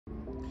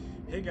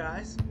Hey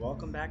guys,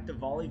 welcome back to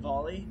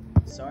Volley.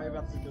 Sorry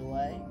about the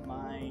delay.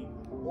 My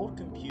old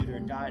computer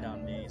died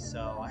on me,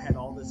 so I had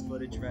all this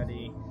footage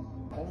ready,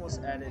 almost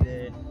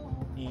edited,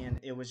 and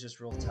it was just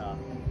real tough.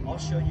 I'll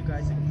show you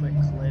guys a quick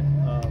clip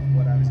of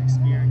what I was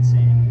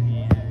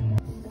experiencing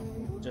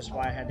and just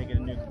why I had to get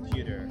a new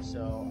computer.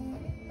 So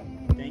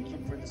thank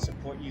you for the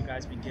support you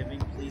guys been giving.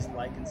 Please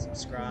like and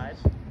subscribe.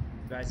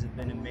 You guys have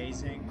been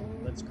amazing.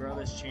 Let's grow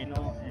this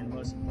channel, and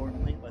most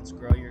importantly, let's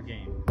grow your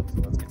game.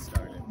 So let's get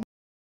started.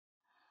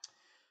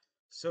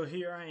 So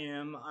here I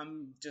am.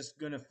 I'm just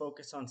going to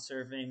focus on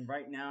serving.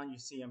 Right now, you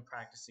see I'm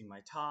practicing my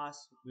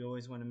toss. We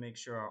always want to make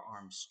sure our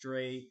arm's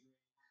straight,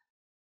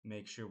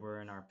 make sure we're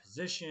in our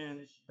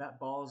position. That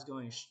ball is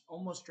going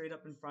almost straight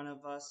up in front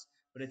of us,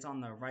 but it's on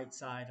the right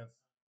side of,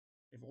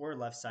 or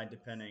left side,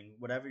 depending.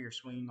 Whatever your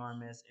swinging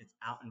arm is, it's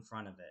out in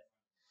front of it.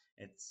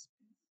 It's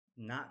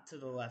not to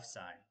the left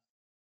side.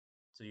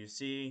 So you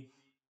see,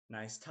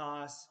 nice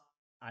toss.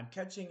 I'm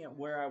catching it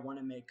where I want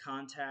to make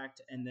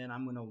contact, and then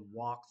I'm going to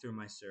walk through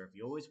my serve.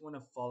 You always want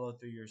to follow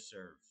through your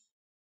serve.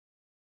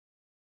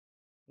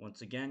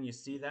 Once again, you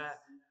see that?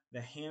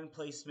 The hand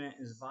placement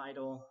is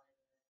vital.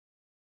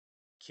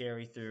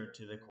 Carry through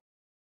to the court.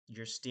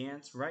 Your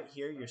stance, right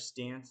here, your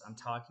stance, I'm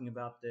talking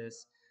about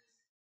this.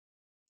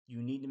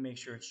 You need to make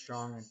sure it's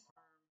strong and firm.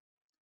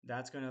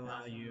 That's going to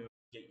allow you to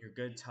get your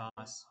good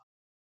toss.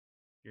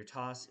 Your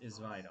toss is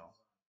vital.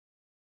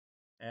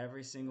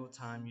 Every single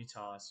time you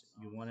toss,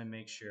 you want to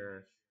make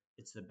sure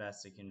it's the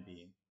best it can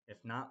be. If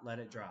not, let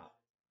it drop.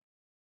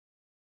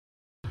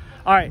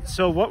 All right,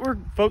 so what we're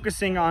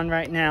focusing on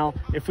right now,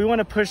 if we want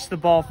to push the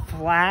ball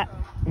flat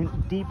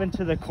and deep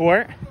into the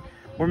court,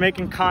 we're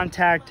making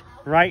contact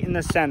right in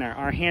the center.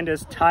 Our hand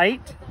is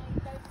tight.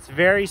 It's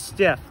very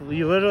stiff.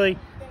 You literally,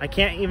 I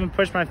can't even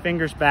push my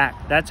fingers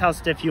back. That's how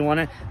stiff you want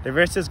it. The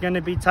wrist is going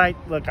to be tight.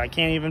 Look, I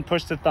can't even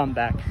push the thumb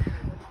back.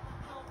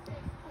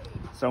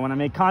 So when I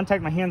make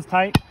contact, my hand's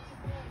tight.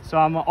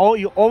 So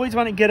you always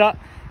want to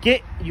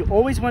you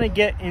always want to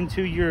get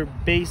into your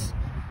base,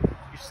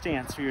 your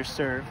stance for your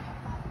serve.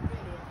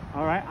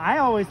 All right, I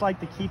always like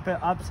to keep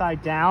it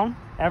upside down.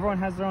 Everyone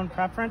has their own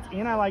preference,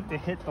 and I like to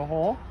hit the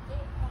hole.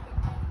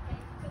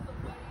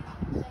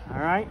 All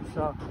right,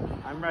 so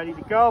I'm ready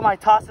to go. My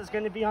toss is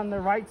going to be on the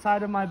right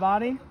side of my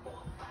body,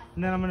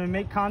 and then I'm going to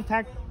make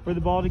contact for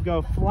the ball to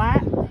go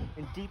flat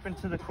and deep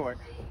into the court.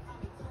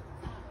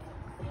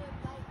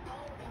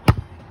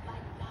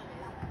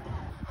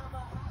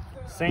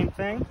 Same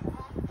thing.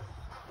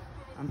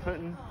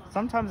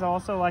 Sometimes I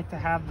also like to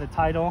have the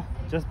title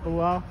just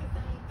below.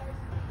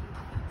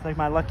 It's like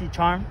my lucky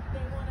charm.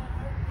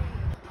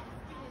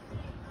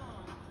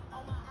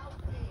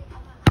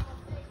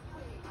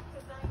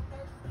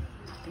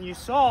 And you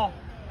saw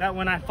that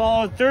when I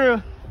followed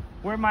through,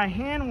 where my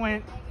hand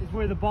went is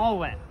where the ball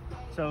went.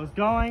 So it was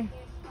going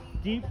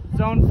deep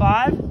zone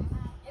 5.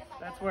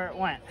 That's where it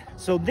went.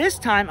 So this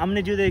time I'm going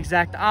to do the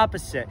exact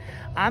opposite.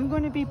 I'm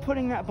going to be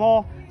putting that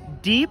ball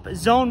deep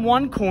zone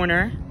 1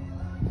 corner.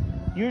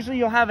 Usually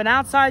you'll have an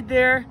outside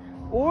there,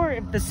 or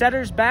if the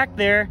setter's back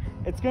there,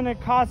 it's going to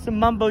cause some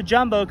mumbo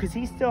jumbo because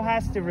he still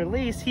has to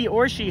release. He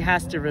or she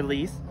has to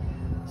release.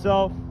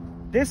 So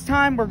this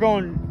time we're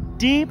going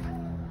deep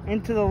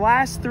into the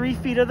last 3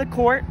 feet of the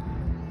court,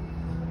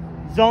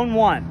 zone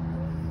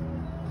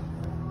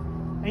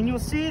 1. And you'll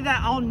see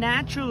that I'll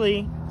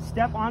naturally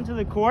step onto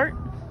the court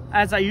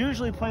as I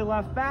usually play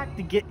left back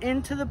to get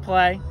into the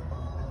play,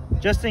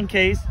 just in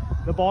case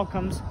the ball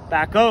comes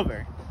back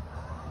over.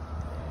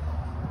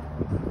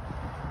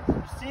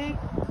 See,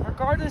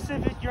 regardless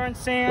if you're in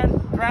sand,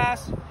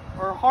 grass,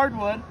 or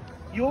hardwood,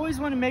 you always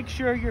want to make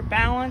sure you're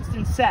balanced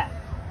and set.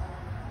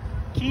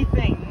 Key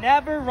thing,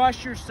 never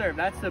rush your serve.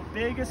 That's the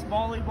biggest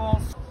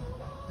volleyball.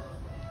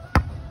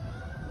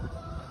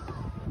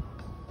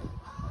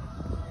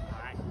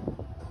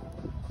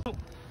 Right.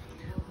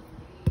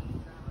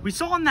 We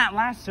saw in that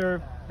last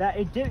serve that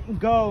it didn't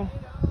go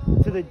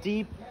to the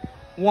deep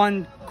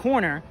 1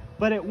 corner,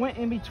 but it went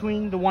in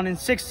between the 1 and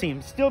 6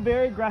 teams. Still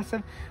very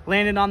aggressive,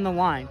 landed on the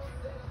line.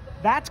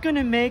 That's going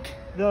to make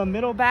the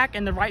middle back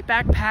and the right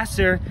back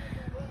passer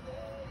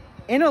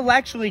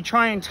intellectually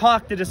try and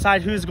talk to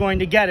decide who's going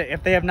to get it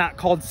if they have not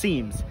called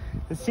seams.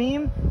 The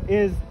seam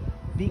is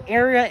the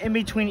area in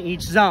between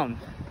each zone.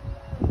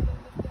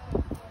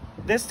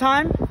 This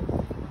time,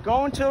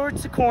 going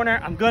towards the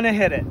corner, I'm going to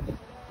hit it.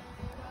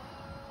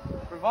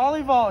 For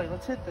volley,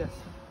 let's hit this.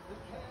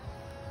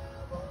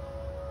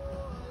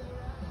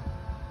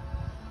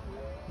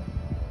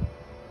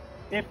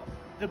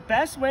 The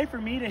best way for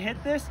me to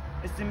hit this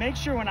is to make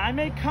sure when I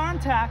make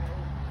contact,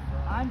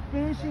 I'm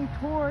finishing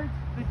towards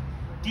the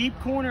deep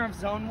corner of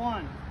zone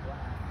 1.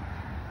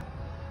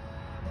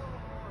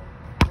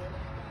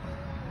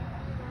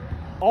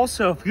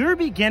 Also, if you're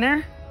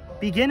a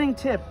beginning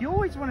tip, you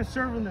always want to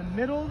serve in the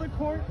middle of the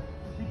court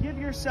to give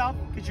yourself,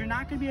 because you're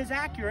not going to be as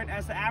accurate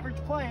as the average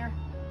player,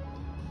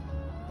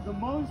 the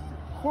most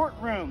court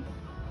room,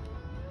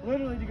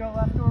 literally to go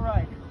left or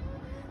right.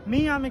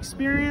 Me, I'm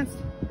experienced.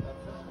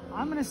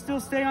 I'm going to still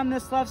stay on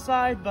this left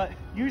side, but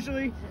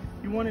usually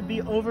you want to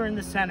be over in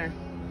the center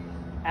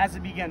as a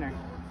beginner.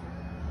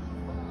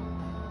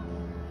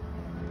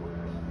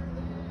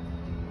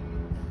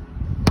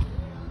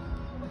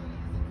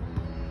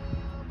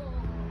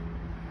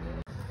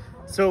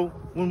 So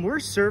when we're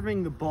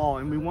serving the ball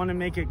and we want to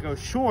make it go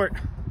short,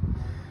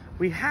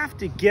 we have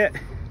to get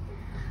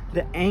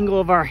the angle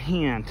of our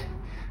hand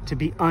to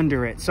be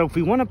under it. So if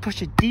we want to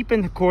push it deep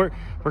in the court,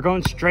 we're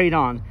going straight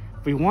on.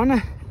 If we want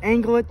to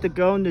angle it to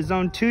go into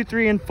zone 2,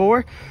 3, and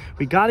 4,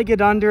 we got to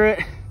get under it.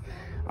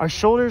 Our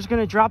shoulder's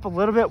going to drop a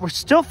little bit. We're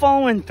still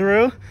following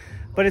through,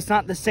 but it's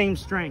not the same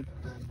strength.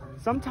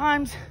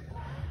 Sometimes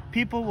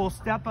people will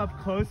step up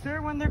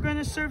closer when they're going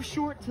to serve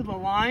short to the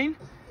line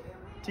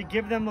to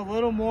give them a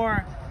little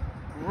more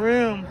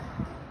room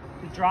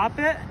to drop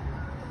it.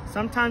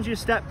 Sometimes you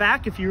step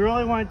back if you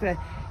really want to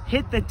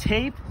hit the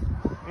tape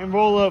and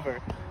roll over.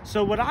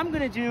 So what I'm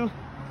gonna do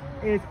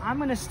is I'm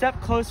gonna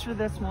step closer to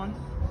this one.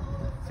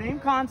 Same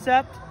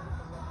concept,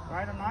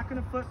 right? I'm not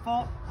gonna foot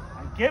fault.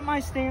 I get my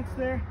stance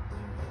there.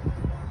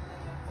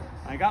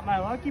 I got my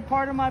lucky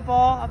part of my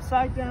ball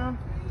upside down.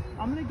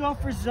 I'm gonna go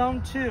for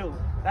zone 2.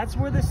 That's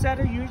where the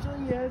setter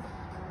usually is.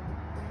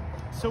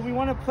 So we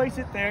wanna place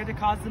it there to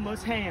cause the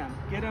most hand.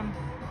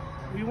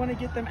 We wanna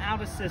get them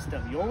out of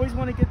system. You always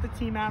wanna get the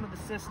team out of the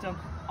system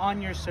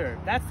on your serve.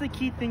 That's the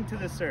key thing to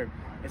the serve.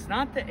 It's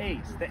not the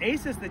ace. The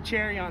ace is the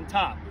cherry on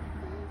top.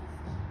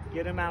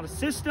 Get them out of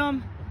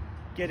system,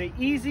 get an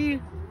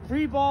easy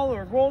free ball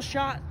or roll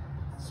shot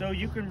so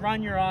you can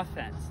run your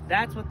offense.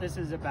 That's what this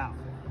is about.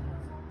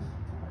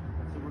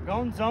 So we're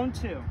going zone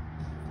 2.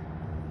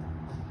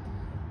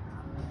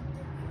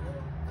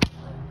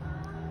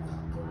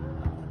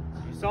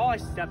 You saw I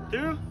stepped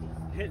through,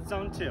 hit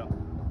zone 2.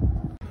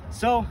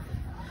 So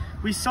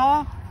we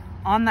saw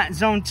on that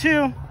zone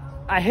 2,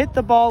 I hit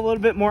the ball a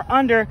little bit more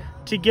under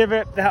to give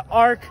it that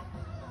arc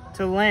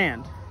to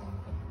land.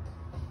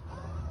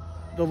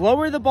 The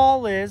lower the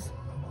ball is,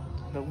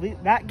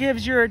 that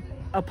gives your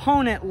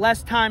opponent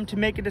less time to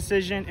make a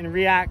decision and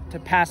react to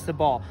pass the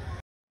ball.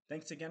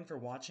 Thanks again for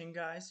watching,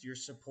 guys. Your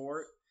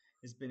support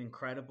has been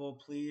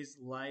incredible. Please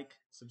like,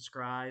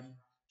 subscribe,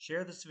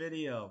 share this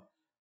video.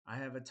 I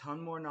have a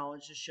ton more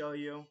knowledge to show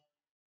you.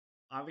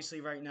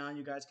 Obviously, right now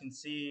you guys can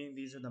see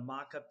these are the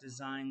mock-up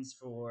designs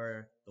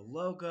for the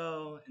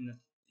logo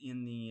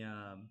and the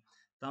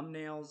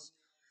thumbnails.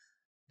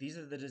 These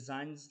are the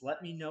designs.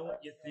 Let me know what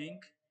you think.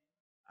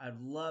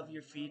 I'd love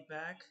your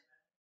feedback.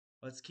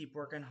 Let's keep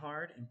working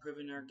hard,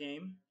 improving our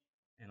game,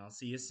 and I'll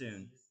see you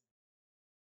soon.